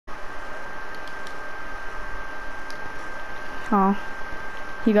Oh,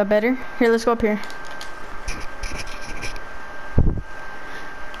 you got better? Here, let's go up here.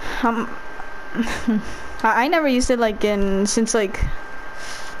 I never used it like in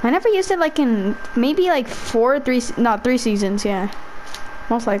I never used it like in maybe like 3 seasons, yeah.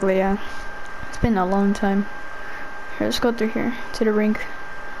 Most likely, yeah. It's been a long time. Here, let's go through here to the rink.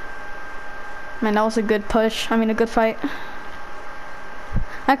 Man, that was a good push. I mean, a good fight.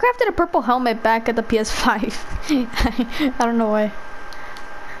 I crafted a purple helmet back at the PS5. I don't know why.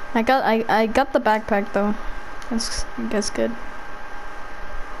 I got the backpack though. That's, I guess, good.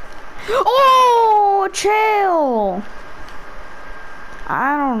 Oh, chill.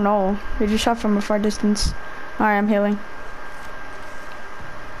 I don't know. They just shot from a far distance. Alright, I'm healing.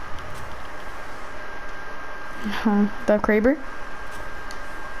 The Kraber.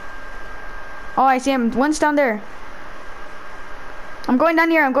 Oh, I see him. One's down there. I'm going down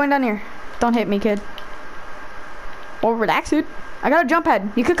here. I'm going down here. Don't hit me, kid. Oh, relax, dude. I got a jump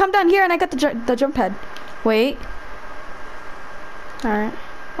pad. You could come down here and I got the jump pad. Wait. Alright.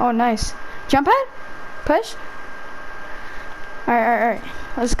 Oh, nice. Jump pad? Push? Alright.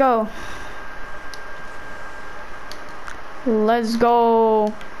 Let's go. Let's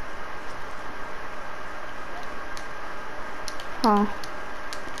go. Oh.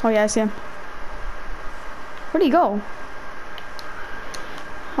 Oh, yeah, I see him. Where'd he go?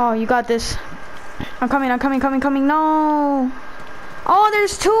 Oh, you got this. I'm coming. No. Oh,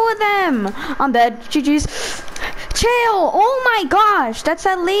 there's 2 of them. I'm dead. GG's. Chill. Oh my gosh. That's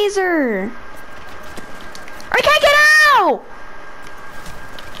that laser. I can't get out.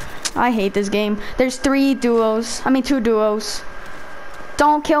 I hate this game. There's 2 duos.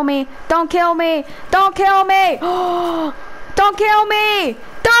 Don't kill me. Don't kill me. Don't kill me. Don't kill me.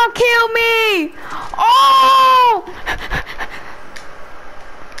 Don't kill me. Oh!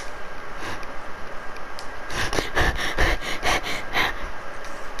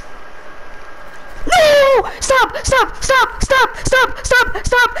 No! Stop,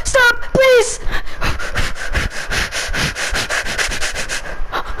 please!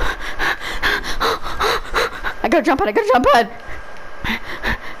 I gotta jump on.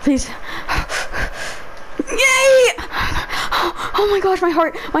 Please. Yay! Oh my gosh, my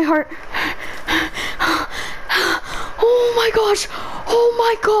heart. Oh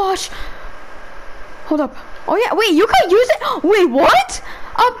my gosh. Hold up. Oh yeah, wait, you can use it? Wait, what?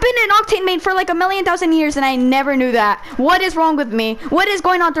 I've been an Octane main for like 1,000,000 years and I never knew that. What is wrong with me? What is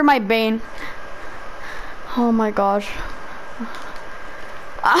going on through my brain? Oh my gosh.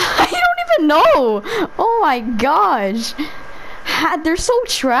 I don't even know. Oh my gosh. They're so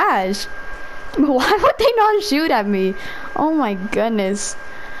trash. Why would they not shoot at me? Oh my goodness.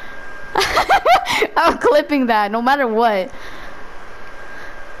 I'm clipping that no matter what.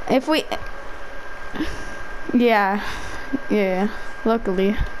 If we... Yeah,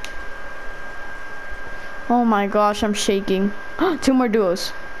 luckily. Oh my gosh, I'm shaking. 2 more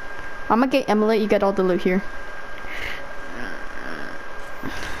duos. I'm gonna let you get all the loot here.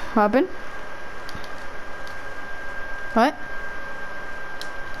 What happened? What?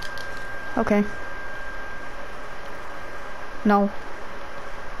 Okay. No.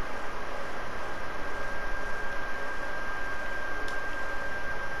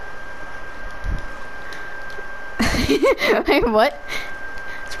 Hey, what?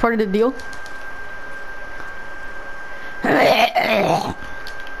 It's part of the deal.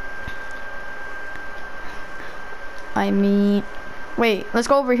 I mean, wait, let's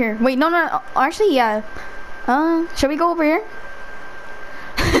go over here. Wait, no. Actually, yeah. Should we go over here?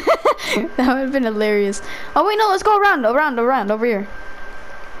 That would have been hilarious. Oh wait, no, let's go around over here.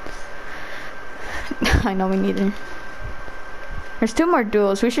 I know, me neither. There's 2 more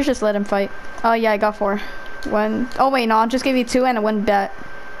duels. We should just let him fight. Oh yeah, I got 4. 1. Oh wait, no, I'll just give you 2 and 1 bet.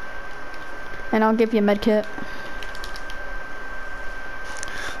 And I'll give you a med kit.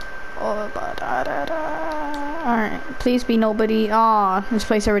 Oh, alright, please be nobody. Aw, this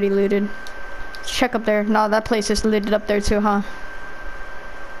place already looted. Let's check up there. No, that place is looted up there too, huh?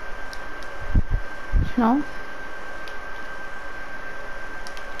 No?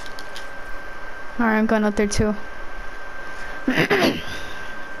 Alright, I'm going up there too.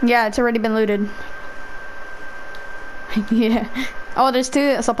 Yeah, it's already been looted. Yeah. Oh, there's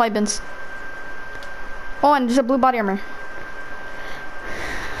 2 supply bins. Oh, and there's a blue body armor.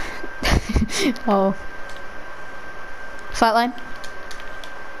 Oh. Flatline.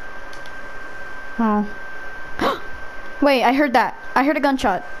 Oh. Wait, I heard that. I heard a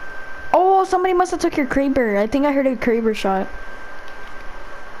gunshot. Oh, somebody must have took your Kraber. I think I heard a Kraber shot.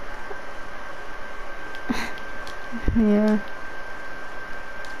 Yeah.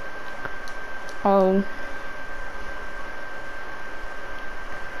 Oh.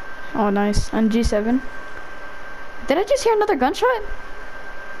 Oh, nice. On G7. Did I just hear another gunshot?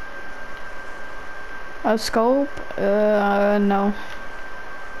 A scope? No.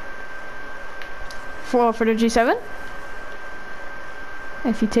 For the G7?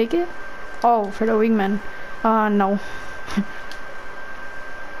 If you take it? Oh, for the wingman. No.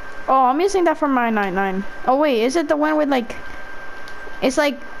 Oh, I'm using that for my 99. Oh wait, is it the one with like, it's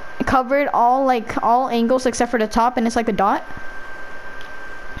like covered all angles except for the top, and it's like a dot?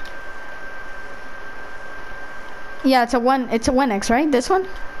 Yeah, it's a 1X, right? This one?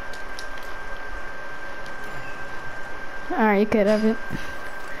 Alright, you could have it.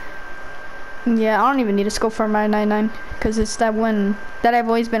 Yeah, I don't even need a scope for my 99 because it's that one that I've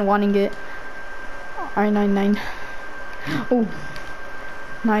always been wanting it. R99. Oh.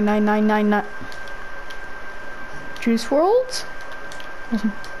 99999. Juice World?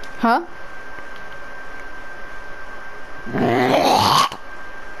 Huh?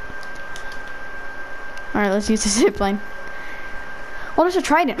 Alright, let's use the zip line. Oh, there's a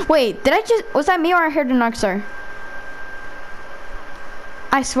trident. Wait, was that me or I heard an arc star?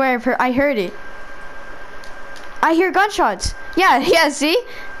 I swear, I heard it. I hear gunshots. Yeah, see?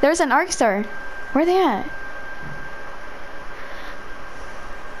 There's an arc star. Where are they at?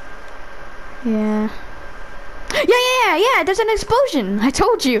 Yeah. Yeah, there's an explosion. I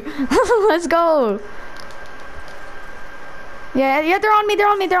told you. Let's go. Yeah, they're on me.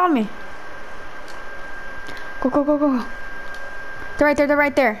 Go. They're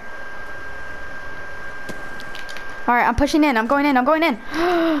right there. Alright, I'm pushing in. I'm going in.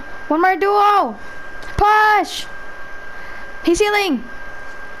 One more duo. Push. He's healing.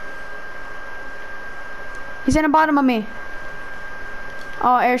 He's in the bottom of me.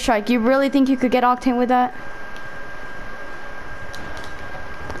 Oh, airstrike. You really think you could get Octane with that?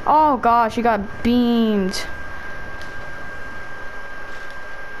 Oh gosh, you got beamed.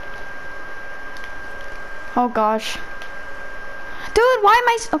 Oh gosh. Dude, why am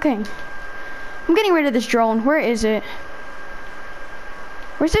I... Okay. I'm getting rid of this drone. Where is it?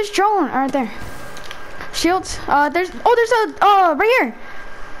 Where's this drone? Right there. Shields. There's a... Oh, right here.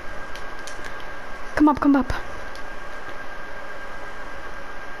 Come up.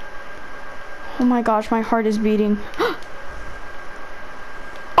 Oh my gosh, my heart is beating.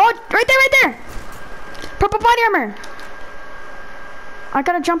 Oh, right there. Purple body armor. I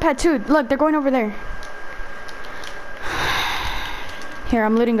got a jump pad too. Look, they're going over there. Here,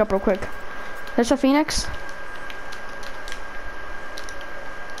 I'm looting up real quick. There's a Phoenix.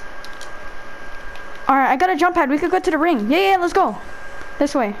 Alright, I got a jump pad. We could go to the ring. Yeah, let's go.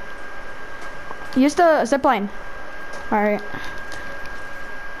 This way. Use the zip line. Alright.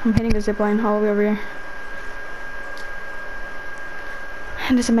 I'm hitting the zip line all the way over here.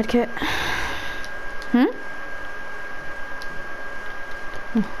 And there's a med kit. Alright,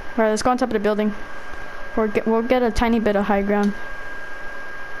 let's go on top of the building. We'll get a tiny bit of high ground.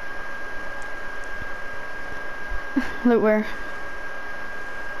 Loot where?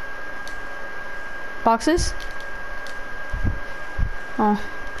 Boxes? Oh.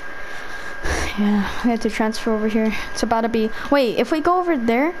 Yeah, we have to transfer over here. It's about to be... Wait, if we go over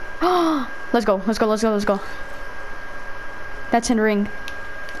there... Let's go. That's in ring.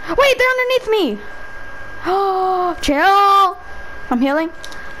 Wait, they're underneath me! Oh, chill! I'm healing.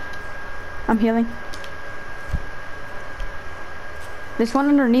 There's one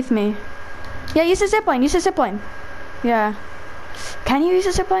underneath me. Yeah, use the zipline. Yeah. Can you use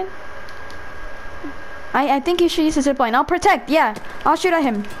the zipline? I think you should use the zipline. I'll protect. Yeah, I'll shoot at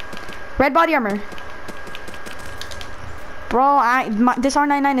him. Red body armor. Bro, this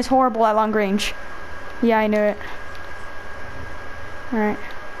R99 is horrible at long range. Yeah, I knew it. Alright.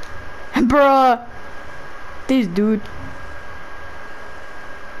 Bruh. This dude.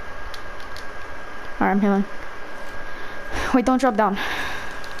 Alright, I'm healing. Wait, don't drop down.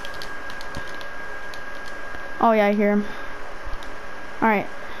 Oh yeah, I hear him. Alright.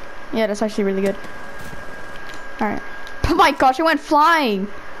 Yeah, that's actually really good. Alright. Oh my gosh, it went flying!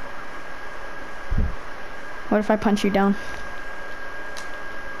 What if I punch you down?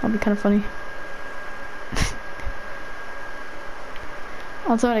 That'll be kind of funny.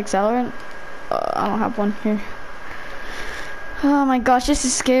 Also an accelerant? I don't have one here. Oh my gosh, this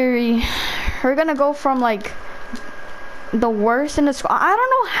is scary. We're gonna go from like the worst in the squad. I don't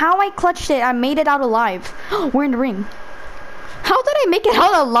know how I clutched it. I made it out alive. We're in the ring. How did I make it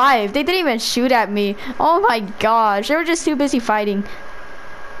out alive? They didn't even shoot at me. Oh my gosh, they were just too busy fighting.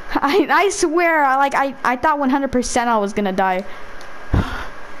 I swear, I thought 100% I was gonna die.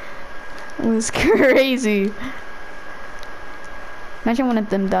 It was crazy. Imagine one of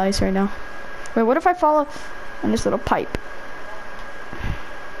them dies right now. Wait, what if I fall on this little pipe?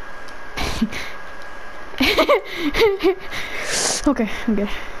 Okay, okay.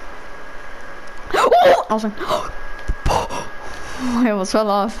 Oh! I was like, I almost fell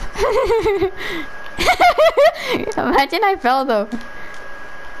off. Imagine I fell though.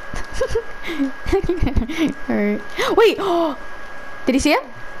 Alright. Wait! Did he see it?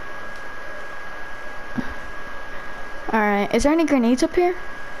 Alright, is there any grenades up here?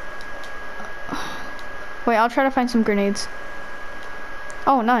 Wait, I'll try to find some grenades.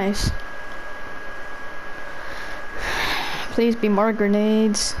 Oh, nice. Please be more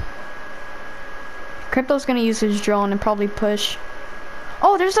grenades. Crypto's gonna use his drone and probably push.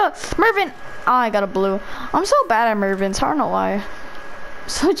 Oh, there's a Mervin! Oh, I got a blue. I'm so bad at Mervins, I don't know why.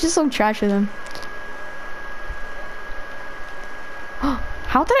 Just so trash with them.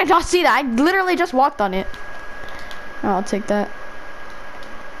 How did I not see that? I literally just walked on it. Oh, I'll take that.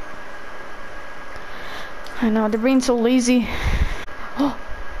 I know, they're being so lazy. Oh,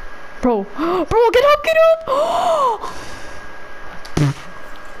 bro, get up, get up!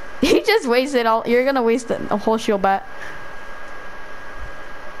 He just wasted all. You're gonna waste a whole shield bat.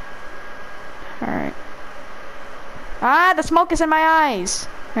 All right. Ah, the smoke is in my eyes.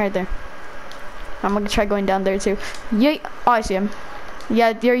 Right there. I'm gonna try going down there too. Yay! Oh, I see him.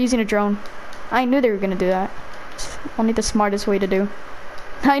 Yeah, they're using a drone. I knew they were gonna do that. It's only the smartest way to do.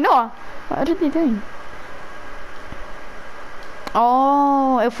 I know. What are they doing?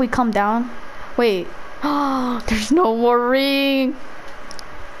 Oh, if we come down. Wait. Oh, there's no more ring.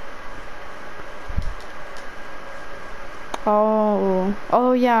 Oh.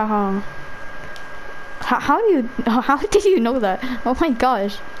 Oh yeah, huh? How did you know that? Oh my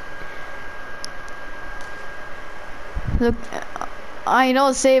gosh. Look, I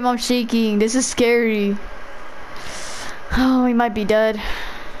know, same, I'm shaking. This is scary. Oh, we might be dead.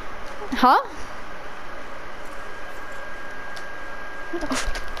 Huh?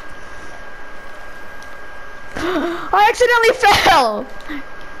 I accidentally fell!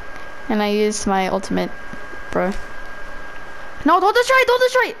 And I used my ultimate, bro. No, don't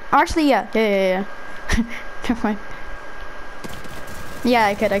destroy! Actually, yeah. Never mind. Yeah,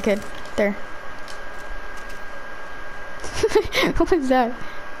 I could. There. What was that?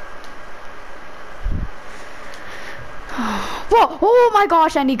 Whoa! Oh my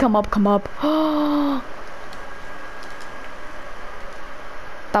gosh, I need come up.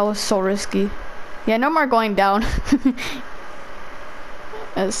 That was so risky. Yeah, no more going down.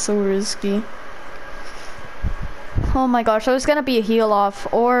 That's so risky. Oh my gosh, so it's gonna be a heal off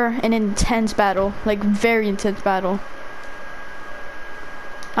or an intense battle, like very intense battle.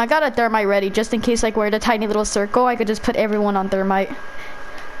 I got a thermite ready just in case, like we're in a tiny little circle, I could just put everyone on thermite.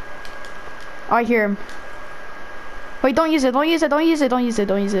 Oh, I hear him. Wait, don't use it.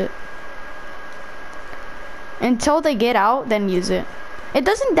 Until they get out, then use it. It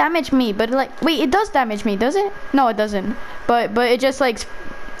doesn't damage me, but like, wait, it does damage me, does it? No, it doesn't. But it just like,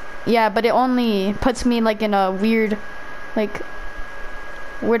 yeah, but it only puts me like in a weird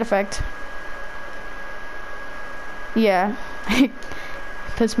effect. Yeah.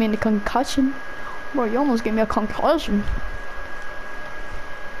 Puts me in a concussion. Bro, you almost gave me a concussion.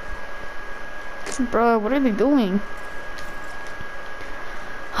 Bro, what are they doing?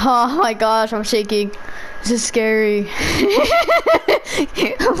 Oh my gosh, I'm shaking. This is scary.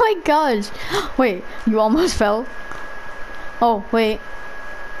 Oh my gosh. Wait, you almost fell? Oh, wait.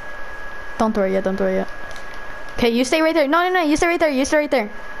 Don't throw it yet. Okay, you stay right there. No, you stay right there.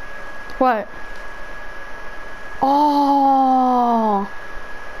 What? Oh.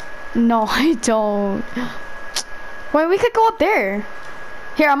 No, I don't. Wait, we could go up there.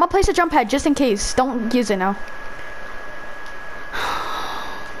 Here, I'm gonna place a jump pad just in case. Don't use it now.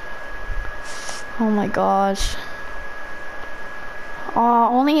 Oh my gosh. Oh,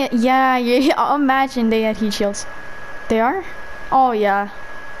 only, yeah, imagine they had heat shields. They are? Oh, yeah.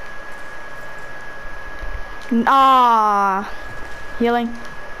 Ah. Healing.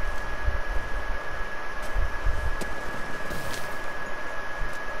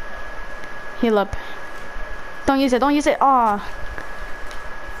 Heal up. Don't use it. Ah.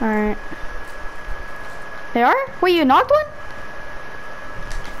 Alright. They are? Wait, you knocked one?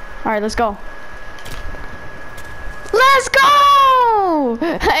 Alright, let's go. Let's go!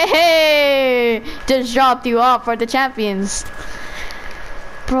 Hey! Just dropped you off for the champions.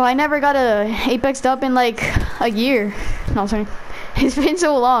 Bro, I never got a Apex dub in like a year. No, sorry. It's been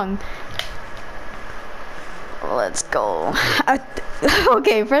so long. Let's go.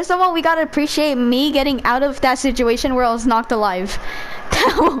 Okay, first of all, we gotta appreciate me getting out of that situation where I was knocked alive.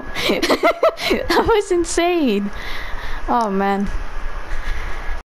 That was insane. Oh man.